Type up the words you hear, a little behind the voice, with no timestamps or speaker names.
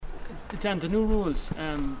Dan, the new rules,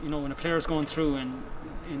 when a player's going through, and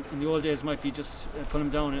in the old days might be just put him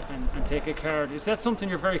down and take a card. Is that something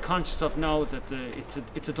you're very conscious of now, that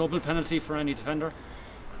it's a double penalty for any defender?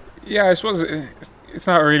 Yeah, I suppose it's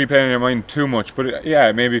not really playing in your mind too much, but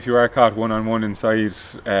yeah, maybe if you are caught one-on-one inside,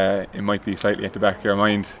 it might be slightly at the back of your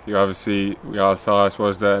mind. We all saw, I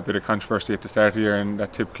suppose, the bit of controversy at the start of the year in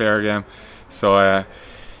that Tip Clare game. So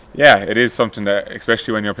yeah, it is something that,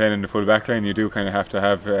 especially when you're playing in the full back line, you do kind of have to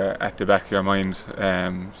have at the back of your mind.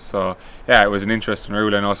 So yeah, it was an interesting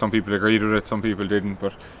rule. I know some people agreed with it, some people didn't,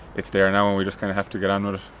 but it's there now and we just kind of have to get on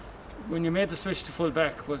with it. When you made the switch to full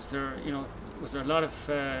back, was there a lot of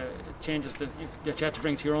changes that you had to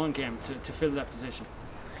bring to your own game to fill that position?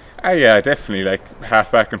 Yeah, definitely. Like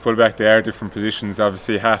half back and full back, they are different positions.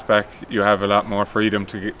 Obviously, half back you have a lot more freedom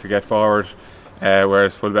to get forward,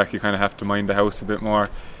 whereas full back you kind of have to mind the house a bit more.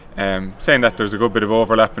 Saying that, there's a good bit of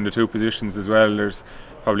overlap in the two positions as well. There's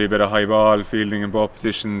probably a bit of high ball fielding in both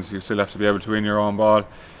positions. You still have to be able to win your own ball.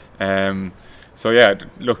 So yeah,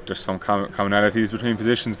 look, there's some commonalities between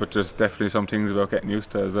positions, but there's definitely some things about getting used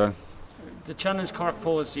to as well. The challenge Cork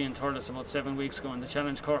posed to Ian Thurles about 7 weeks ago, and the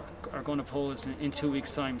challenge Cork are going to pose in 2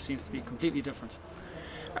 weeks' time seems to be completely different.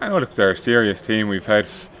 I know, look, they're a serious team. We've had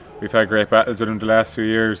great battles with them the last few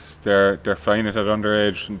years. They're flying it at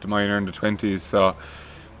underage and the minor and the 20s, so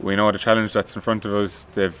we know the challenge that's in front of us.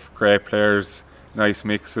 They've great players, nice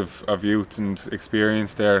mix of youth and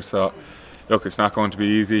experience there. So look, it's not going to be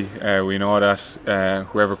easy. We know that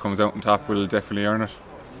whoever comes out on top will definitely earn it.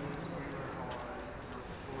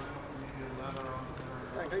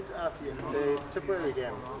 I'd like to ask you, the Tipperary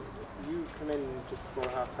game, you come in just before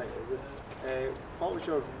half time, is it? What was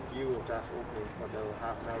your view of that opening,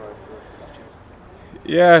 half an hour of watching?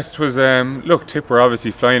 Yeah, it was, look, Tip were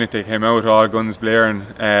obviously flying it. They came out all guns blaring.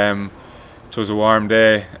 It was a warm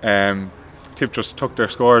day. Tip just took their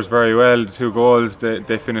scores very well. The 2 goals,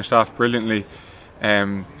 they finished off brilliantly.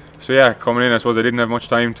 So yeah, coming in, I suppose I didn't have much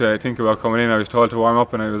time to think about coming in. I was told to warm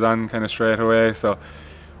up and I was on kind of straight away. So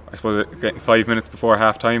I suppose getting 5 minutes before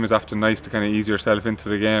half time is often nice to kind of ease yourself into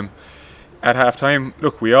the game. At half time,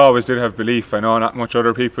 look, we always did have belief. I know not much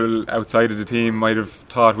other people outside of the team might have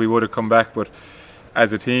thought we would have come back, but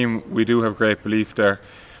as a team we do have great belief there.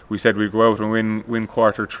 We said we'd go out and win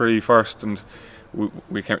quarter 3 first, and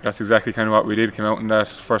we came, that's exactly kind of what we did. Came out in that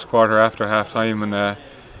first quarter after half time and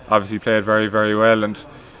obviously played very, very well. And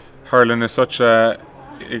hurling is such the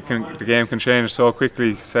game can change so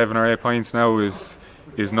quickly. 7 or 8 points now is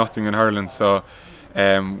nothing in hurling, so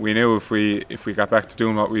we knew if we got back to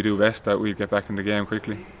doing what we do best, that we'd get back in the game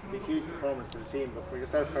quickly. It's a huge performance for the team, but for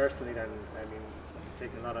yourself personally then, I mean,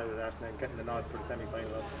 taking a lot out of that and then getting the nod for the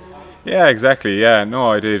semi-final. Yeah, exactly. Yeah,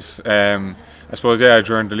 no, I did. I suppose, yeah,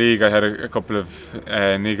 during the league I had a couple of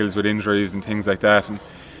niggles with injuries and things like that, and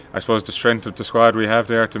I suppose the strength of the squad we have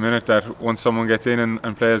there at the minute, that once someone gets in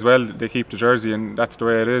and plays well, they keep the jersey, and that's the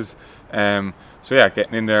way it is. So yeah,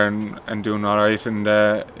 getting in there and doing all right in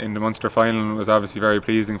the Munster final was obviously very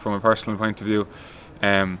pleasing from a personal point of view.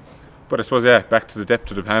 But I suppose, yeah, back to the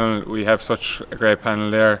depth of the panel, we have such a great panel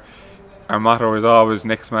there. Our motto is always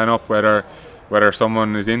next man up, whether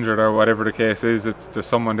someone is injured or whatever the case is. There's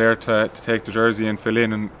someone there to take the jersey and fill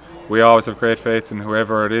in, and we always have great faith in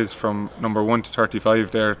whoever it is, from number 1 to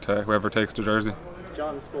 35 there, to whoever takes the jersey.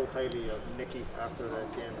 John spoke highly of Nicky after the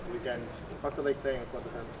game at the weekend. What's it like playing in front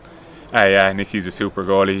of him? Yeah, Nicky's a super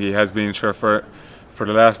goalie. He has been sure for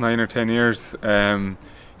the last 9 or 10 years.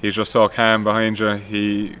 He's just so calm behind you.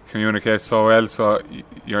 He communicates so well, so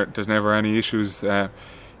there's never any issues.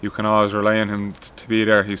 You can always rely on him to be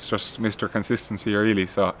there. He's just Mr. Consistency, really.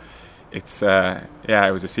 So it's it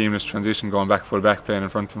was a seamless transition going back full back, playing in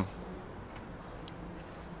front of him.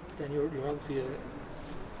 Then you're obviously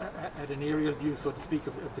at an aerial view, so to speak,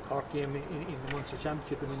 of the Cork game in the Munster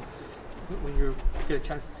Championship. I mean, when you get a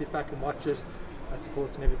chance to sit back and watch it, as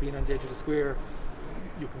opposed to maybe being on the edge of the square,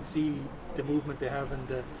 you can see the movement they have and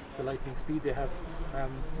the lightning speed they have.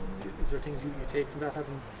 Is there things you take from that,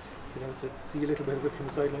 having been able to see a little bit of it from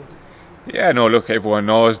the sidelines? Yeah, no, look, everyone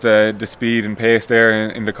knows the speed and pace there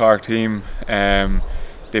in the Cork team.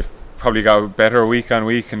 They've probably got better week on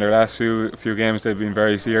week in their last few games. They've been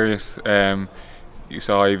very serious. You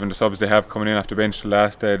saw even the subs they have coming in off the bench the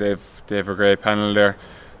last day. They've a great panel there.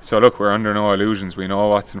 So look, we're under no illusions. We know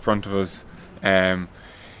what's in front of us.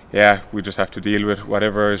 We just have to deal with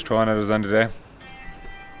whatever is thrown at us on the day.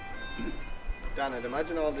 Dan, I'd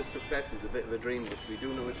imagine all this success is a bit of a dream, but we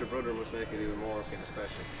do know that your brother must make it even more kind of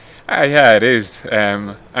special. Yeah, it is.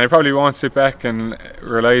 And I probably won't sit back and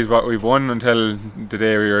realise what we've won until the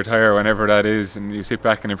day we retire, whenever that is, and you sit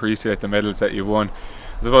back and appreciate the medals that you've won.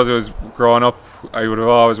 I suppose it was growing up, I would have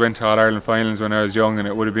always went to All-Ireland finals when I was young, and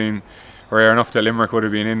it would have been rare enough that Limerick would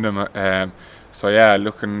have been in them. So yeah,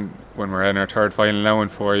 looking when we're in our third final now in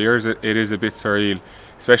 4 years, it is a bit surreal,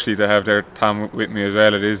 especially to have their Tom with me as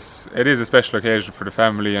well. It is a special occasion for the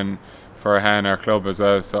family and for our club as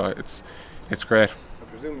well. So it's great. I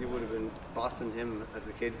presume you would have been bossing him as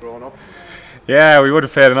a kid growing up. Yeah, we would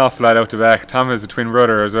have played an awful lot out the back. Tom is a twin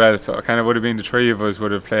brother as well, so it kind of would have been the three of us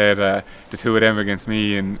would have played the two of them against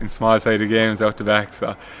me in small sided games out the back.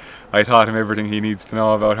 So I taught him everything he needs to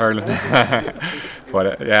know about hurling.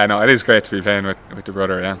 But yeah, no, it is great to be playing with the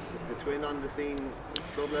brother. Yeah. Is the twin on the scene at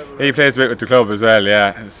club level? He plays a bit with the club as well.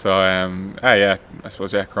 Yeah. So yeah, I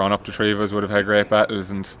suppose growing up the three of us would have had great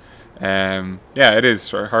battles, and yeah, it is.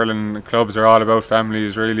 Hurling clubs are all about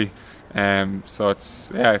families really. So it's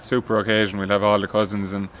a super occasion. We'll have all the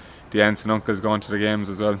cousins and the aunts and uncles going to the games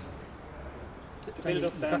as well.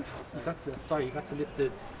 You got to lift the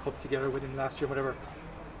cup together with him last year, whatever.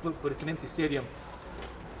 But it's an empty stadium.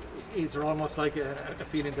 Is there almost like a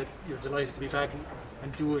feeling that you're delighted to be back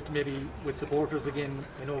and do it maybe with supporters again?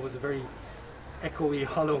 I know it was a very echoey,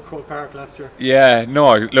 hollow Croke Park last year. Yeah,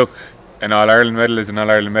 no, look, an All-Ireland medal is an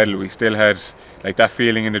All-Ireland medal. We still had like that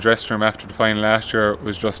feeling in the dressing room after the final last year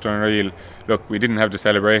was just unreal. Look, we didn't have the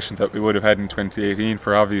celebrations that we would have had in 2018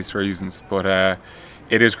 for obvious reasons, but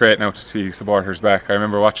it is great now to see supporters back. I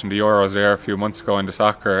remember watching the Euros there a few months ago in the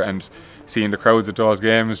soccer and seeing the crowds at those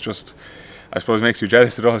games just, I suppose, makes you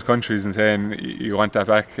jealous of those countries and saying you want that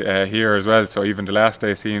back here as well. So even the last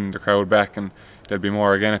day seeing the crowd back, and there'll be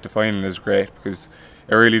more again at the final, is great because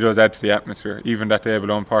it really does add to the atmosphere. Even that day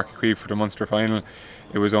below in Páirc Uí Chaoimh for the Munster final,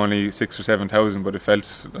 it was only 6,000 or 7,000, but it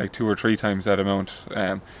felt like 2 or 3 times that amount.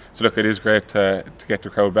 So look, it is great to get the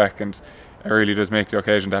crowd back, and it really does make the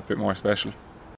occasion that bit more special.